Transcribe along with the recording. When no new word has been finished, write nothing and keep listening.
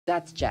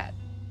That's Jed.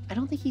 I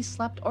don't think he's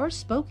slept or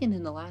spoken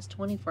in the last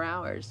 24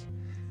 hours.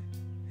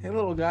 Hey,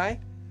 little guy.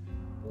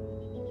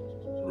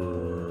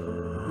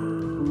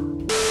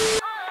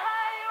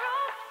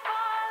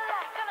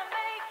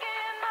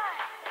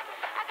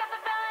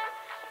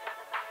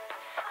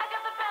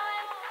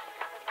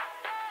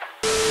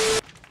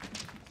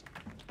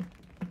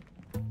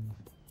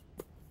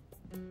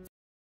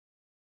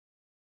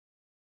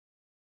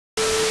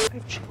 I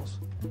have chills.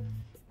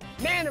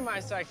 Man, am I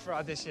psyched for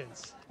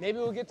auditions. Maybe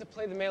we'll get to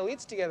play the male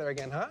leads together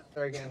again, huh?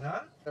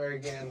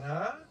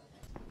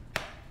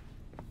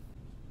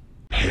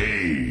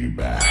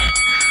 Payback.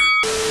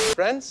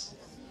 Friends?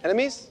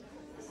 Enemies?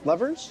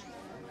 Lovers?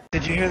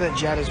 Did you hear that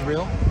Jad is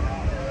real?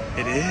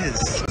 It is.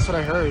 That's what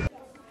I heard.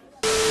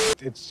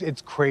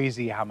 It's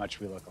crazy how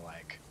much we look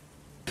alike.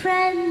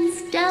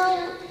 Friends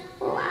don't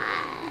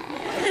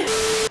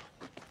lie.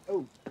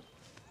 Oh.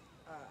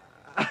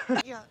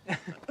 Yeah.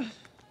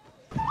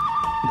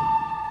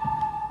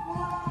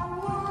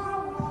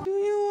 Do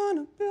you want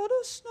to build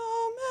a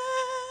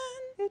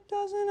snowman? It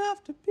doesn't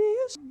have to be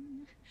a...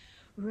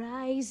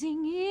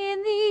 Rising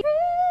in the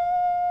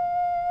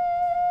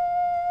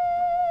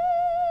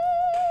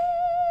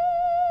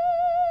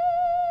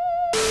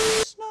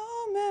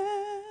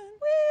snowman.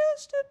 We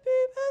used to be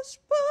best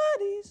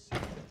buddies.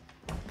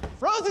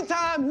 Frozen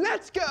time,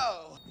 let's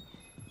go!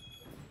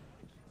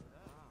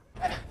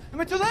 Am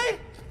I too late?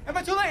 Am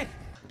I too late?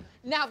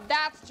 Now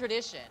that's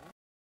tradition.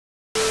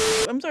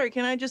 I'm sorry,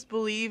 can I just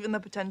believe in the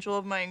potential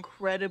of my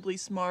incredibly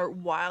smart,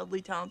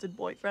 wildly talented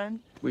boyfriend?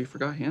 We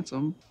forgot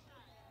handsome.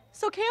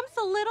 So Cam's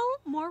a little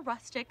more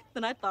rustic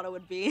than I thought it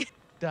would be.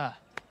 Duh.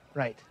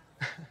 Right.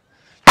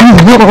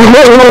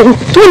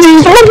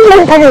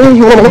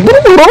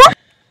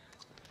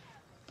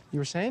 You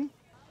were saying?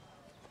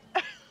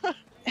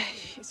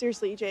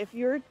 Seriously, EJ, if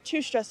you're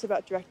too stressed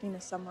about directing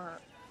this summer,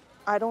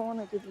 I don't want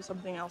to give you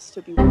something else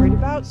to be worried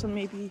about, so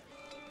maybe...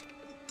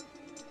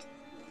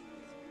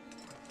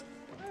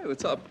 Hey,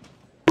 what's up?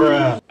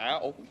 Bruh.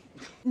 Ow.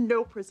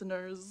 No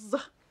prisoners.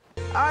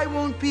 I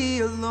won't be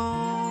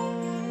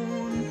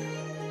alone.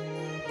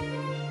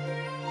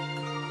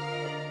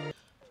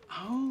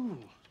 Oh.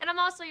 And I'm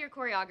also your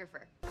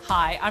choreographer.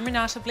 Hi, I'm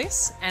Renata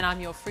Bliss, and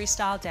I'm your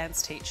freestyle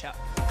dance teacher.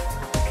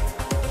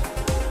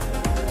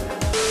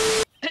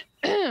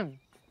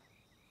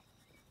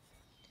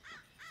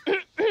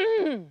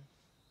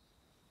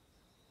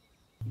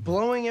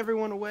 Blowing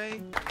everyone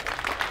away?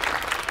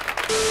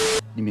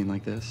 You mean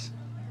like this?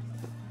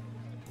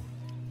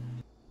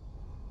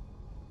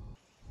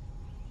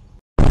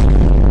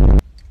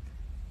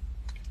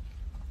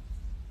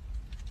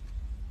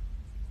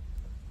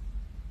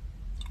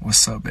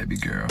 What's up, baby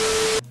girl?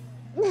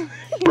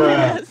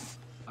 Yes.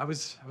 I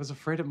was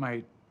afraid it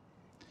might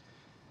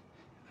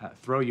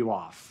throw you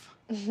off.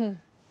 I'm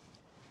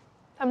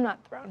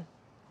not thrown.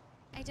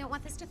 I don't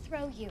want this to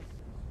throw you.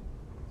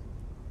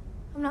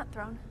 I'm not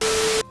thrown.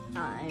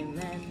 I'm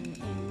an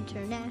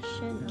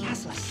international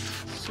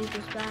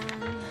super spy.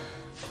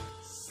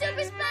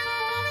 Super spy!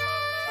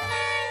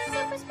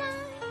 Super spy!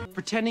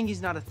 Pretending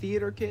he's not a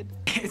theater kid?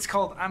 It's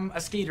called I'm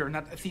a skater,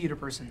 not a theater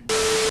person.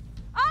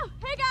 Oh,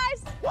 hey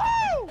guys!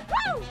 Woo!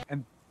 Woo!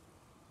 And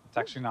it's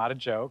actually not a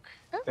joke.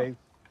 Oh.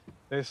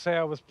 They say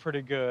I was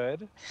pretty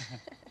good.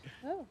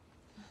 Oh.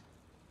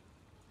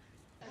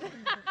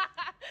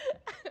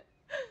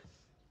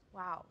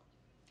 Wow.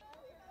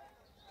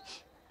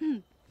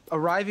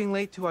 Arriving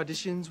late to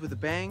auditions with a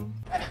bang?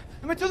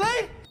 Am I too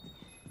late?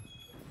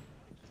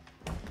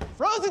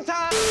 Frozen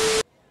time!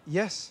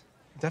 Yes,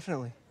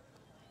 definitely.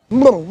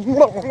 Twinsies!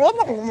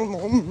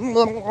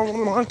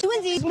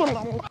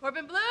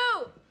 Corbin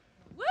Blue!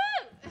 Woo!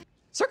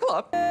 Circle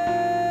up.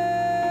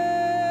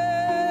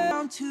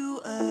 Down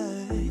to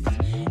earth.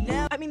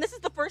 I mean, this is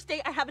the first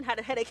day I haven't had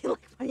a headache in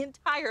like my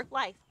entire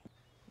life.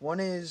 One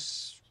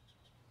is,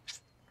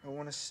 I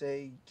want to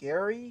say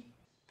Gary.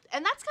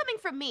 And that's coming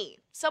from me,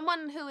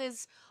 someone who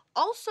is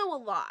also a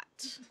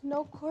lot.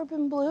 No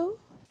Corbin Blue?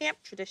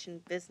 Camp tradition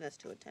business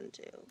to attend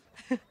to.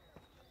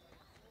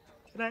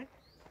 Can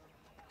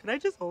I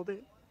just hold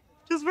it?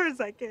 Just for a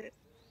second.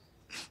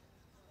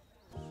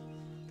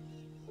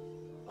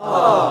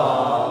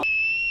 Aww.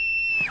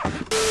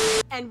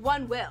 And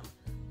one will.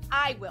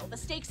 I will. The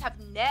stakes have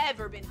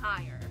never been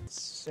higher.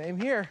 Same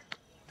here.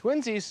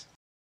 Twinsies.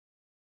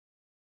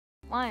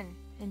 One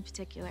in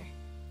particular.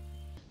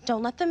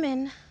 Don't let them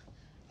in.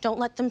 Don't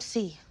let them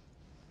see.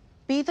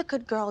 Be the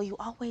good girl you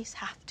always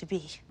have to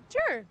be.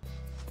 Sure.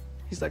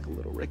 He's like a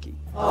little Ricky.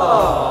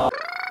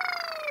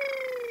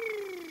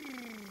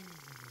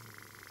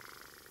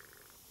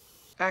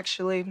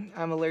 Actually,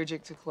 I'm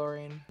allergic to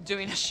chlorine.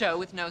 Doing a show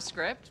with no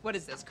script? What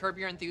is this, Curb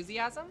Your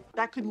Enthusiasm?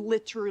 That could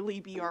literally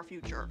be our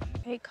future.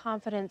 Great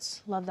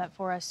confidence. Love that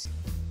for us.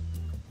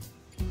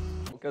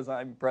 Because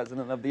I'm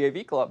president of the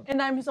AV club.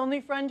 And I'm his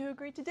only friend who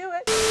agreed to do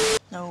it.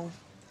 No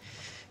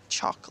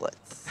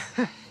chocolates.